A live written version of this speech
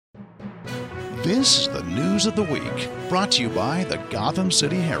This is the news of the week, brought to you by the Gotham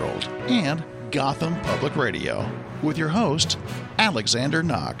City Herald and Gotham Public Radio, with your host, Alexander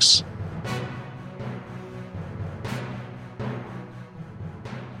Knox.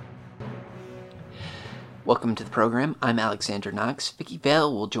 Welcome to the program. I'm Alexander Knox. Vicky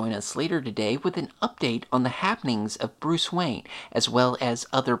Vale will join us later today with an update on the happenings of Bruce Wayne, as well as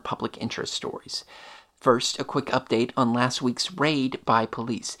other public interest stories. First, a quick update on last week's raid by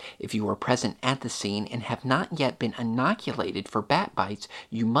police. If you were present at the scene and have not yet been inoculated for bat bites,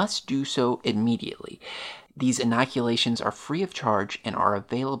 you must do so immediately. These inoculations are free of charge and are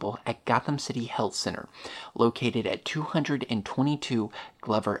available at Gotham City Health Center, located at 222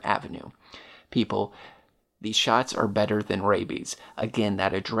 Glover Avenue. People, these shots are better than rabies. Again,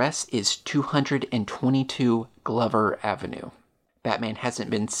 that address is 222 Glover Avenue. Batman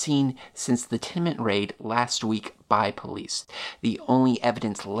hasn't been seen since the tenement raid last week by police. The only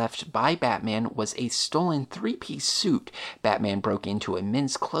evidence left by Batman was a stolen three-piece suit. Batman broke into a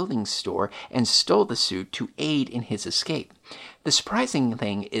men's clothing store and stole the suit to aid in his escape. The surprising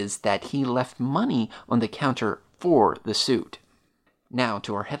thing is that he left money on the counter for the suit. Now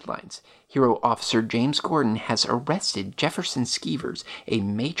to our headlines. Hero Officer James Gordon has arrested Jefferson Skeevers, a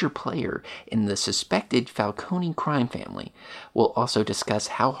major player in the suspected Falcone Crime Family. We'll also discuss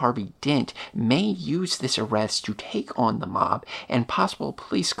how Harvey Dent may use this arrest to take on the mob and possible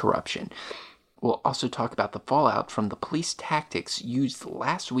police corruption. We'll also talk about the fallout from the police tactics used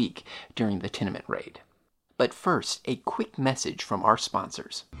last week during the tenement raid. But first, a quick message from our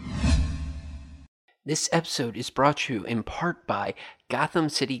sponsors. This episode is brought to you in part by Gotham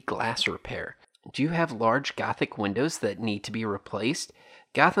City Glass Repair. Do you have large Gothic windows that need to be replaced?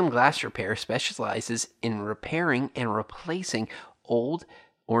 Gotham Glass Repair specializes in repairing and replacing old,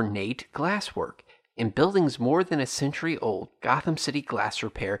 ornate glasswork. In buildings more than a century old, Gotham City Glass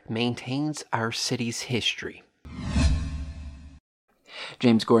Repair maintains our city's history.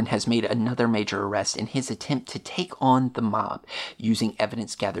 James Gordon has made another major arrest in his attempt to take on the mob. Using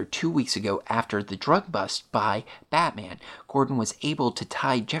evidence gathered 2 weeks ago after the drug bust by Batman, Gordon was able to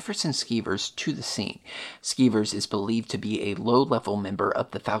tie Jefferson Skeevers to the scene. Skeevers is believed to be a low-level member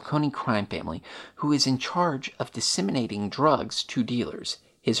of the Falcone Crime Family who is in charge of disseminating drugs to dealers.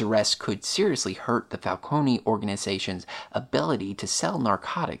 His arrest could seriously hurt the Falcone organization's ability to sell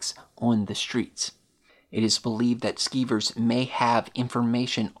narcotics on the streets. It is believed that Skeevers may have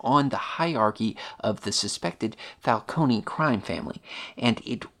information on the hierarchy of the suspected Falcone crime family, and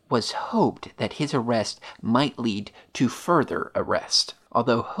it was hoped that his arrest might lead to further arrest.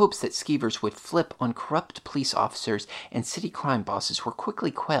 Although hopes that Skeevers would flip on corrupt police officers and city crime bosses were quickly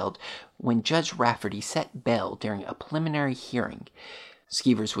quelled when Judge Rafferty set bail during a preliminary hearing.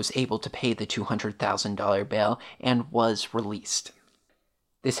 Skeevers was able to pay the $200,000 bail and was released.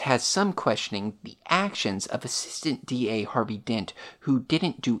 This has some questioning the actions of Assistant DA Harvey Dent, who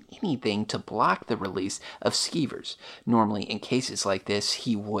didn't do anything to block the release of Skeevers. Normally, in cases like this,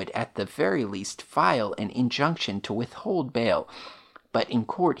 he would at the very least file an injunction to withhold bail. But in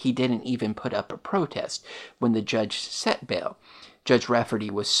court, he didn't even put up a protest when the judge set bail. Judge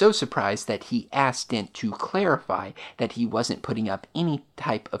Rafferty was so surprised that he asked Dent to clarify that he wasn't putting up any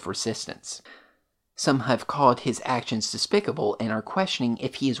type of resistance. Some have called his actions despicable and are questioning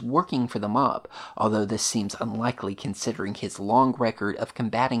if he is working for the mob, although this seems unlikely considering his long record of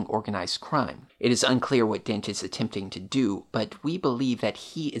combating organized crime. It is unclear what Dent is attempting to do, but we believe that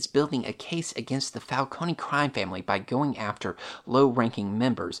he is building a case against the Falcone crime family by going after low-ranking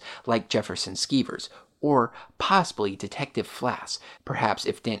members like Jefferson Skeevers, or possibly Detective Flass. Perhaps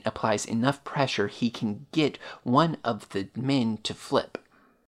if Dent applies enough pressure, he can get one of the men to flip.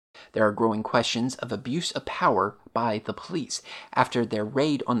 There are growing questions of abuse of power by the police after their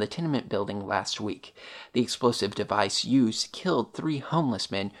raid on the tenement building last week. The explosive device used killed 3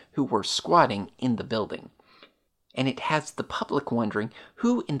 homeless men who were squatting in the building. And it has the public wondering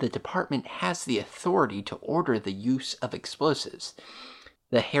who in the department has the authority to order the use of explosives.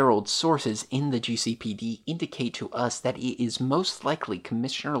 The Herald sources in the GCPD indicate to us that it is most likely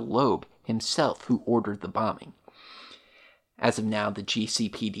Commissioner Loeb himself who ordered the bombing. As of now, the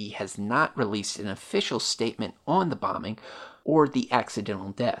GCPD has not released an official statement on the bombing or the accidental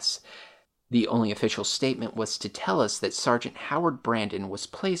deaths. The only official statement was to tell us that Sergeant Howard Brandon was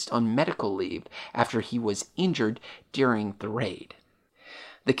placed on medical leave after he was injured during the raid.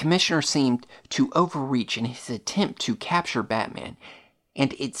 The commissioner seemed to overreach in his attempt to capture Batman,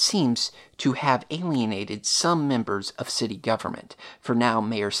 and it seems to have alienated some members of city government. For now,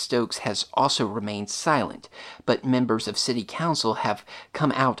 Mayor Stokes has also remained silent, but members of city council have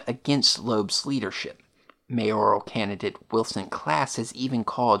come out against Loeb's leadership. Mayoral candidate Wilson Class has even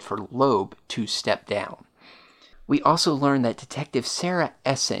called for Loeb to step down. We also learned that Detective Sarah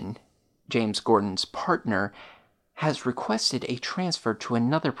Essen, James Gordon's partner, has requested a transfer to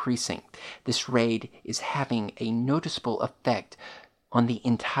another precinct. This raid is having a noticeable effect on the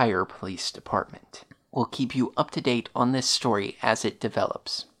entire police department. We'll keep you up to date on this story as it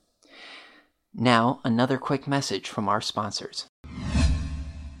develops. Now, another quick message from our sponsors.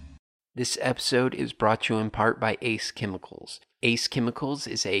 This episode is brought to you in part by Ace Chemicals. Ace Chemicals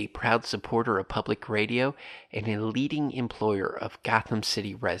is a proud supporter of public radio and a leading employer of Gotham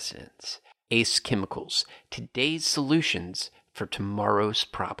City residents. Ace Chemicals, today's solutions for tomorrow's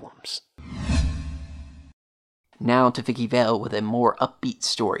problems. Now to Vicky Vale with a more upbeat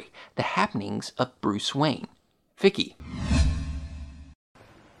story, the happenings of Bruce Wayne. Vicky.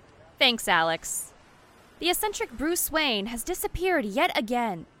 Thanks, Alex. The eccentric Bruce Wayne has disappeared yet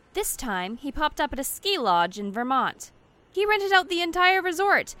again. This time, he popped up at a ski lodge in Vermont. He rented out the entire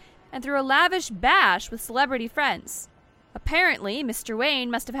resort and threw a lavish bash with celebrity friends. Apparently, Mr.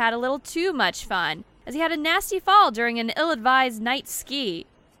 Wayne must have had a little too much fun, as he had a nasty fall during an ill-advised night ski.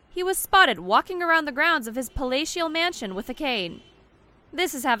 He was spotted walking around the grounds of his palatial mansion with a cane.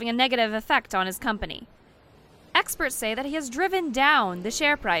 This is having a negative effect on his company. Experts say that he has driven down the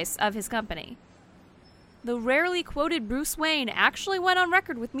share price of his company. The rarely quoted Bruce Wayne actually went on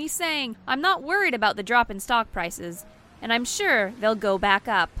record with me saying, "I'm not worried about the drop in stock prices, and I'm sure they'll go back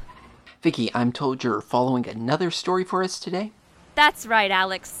up." Vicky, I'm told you're following another story for us today? That's right,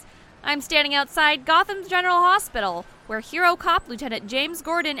 Alex. I'm standing outside Gotham's General Hospital, where hero cop Lieutenant James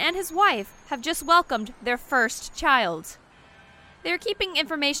Gordon and his wife have just welcomed their first child. They're keeping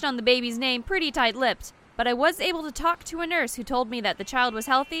information on the baby's name pretty tight-lipped, but I was able to talk to a nurse who told me that the child was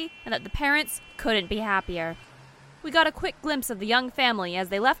healthy and that the parents couldn't be happier. We got a quick glimpse of the young family as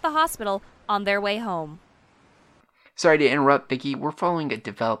they left the hospital on their way home. Sorry to interrupt, Vicky. We're following a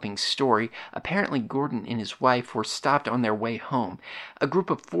developing story. Apparently, Gordon and his wife were stopped on their way home. A group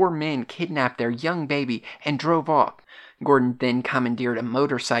of 4 men kidnapped their young baby and drove off. Gordon then commandeered a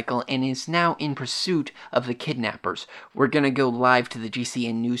motorcycle and is now in pursuit of the kidnappers. We're going to go live to the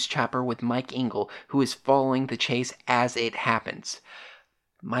GCN News Chopper with Mike Engel, who is following the chase as it happens.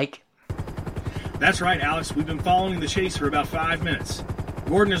 Mike? That's right, Alex. We've been following the chase for about 5 minutes.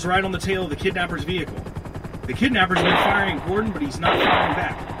 Gordon is right on the tail of the kidnapper's vehicle. The kidnapper's been firing at Gordon, but he's not firing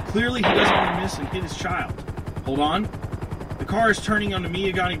back. Clearly, he doesn't want to miss and hit his child. Hold on. The car is turning onto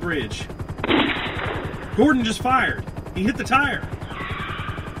Miyagani Bridge. Gordon just fired. He hit the tire.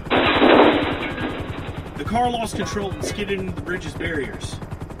 The car lost control and skidded into the bridge's barriers.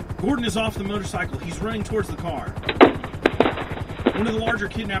 Gordon is off the motorcycle. He's running towards the car. One of the larger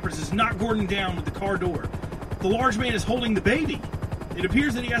kidnappers has knocked Gordon down with the car door. The large man is holding the baby. It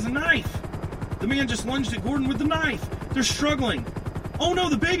appears that he has a knife. The man just lunged at Gordon with the knife. They're struggling. Oh no,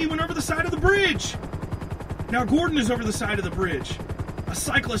 the baby went over the side of the bridge. Now Gordon is over the side of the bridge. A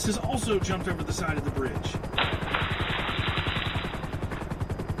cyclist has also jumped over the side of the bridge.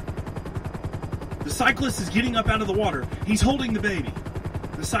 The cyclist is getting up out of the water. He's holding the baby.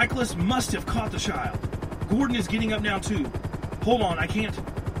 The cyclist must have caught the child. Gordon is getting up now too. Hold on, I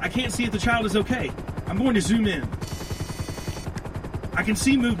can't see if the child is okay. I'm going to zoom in. I can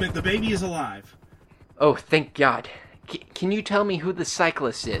see movement. The baby is alive. Oh, thank God. Can you tell me who the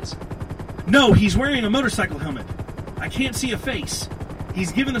cyclist is? No, he's wearing a motorcycle helmet. I can't see a face.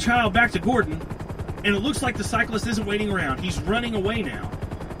 He's given the child back to Gordon, and it looks like the cyclist isn't waiting around. He's running away now.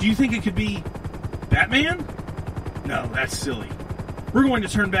 Do you think it could be Batman? No, that's silly. We're going to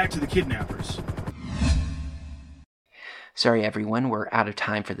turn back to the kidnappers. Sorry everyone, we're out of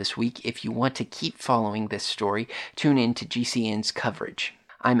time for this week. If you want to keep following this story, tune in to GCN's coverage.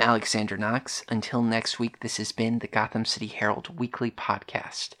 I'm Alexander Knox. Until next week, this has been the Gotham City Herald Weekly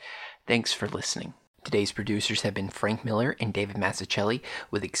Podcast. Thanks for listening. Today's producers have been Frank Miller and David Mazzucchelli,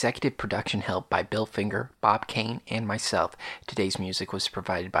 with executive production help by Bill Finger, Bob Kane, and myself. Today's music was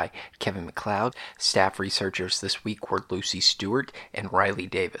provided by Kevin MacLeod. Staff researchers this week were Lucy Stewart and Riley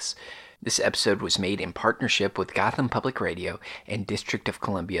Davis. This episode was made in partnership with Gotham Public Radio and District of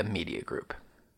Columbia Media Group.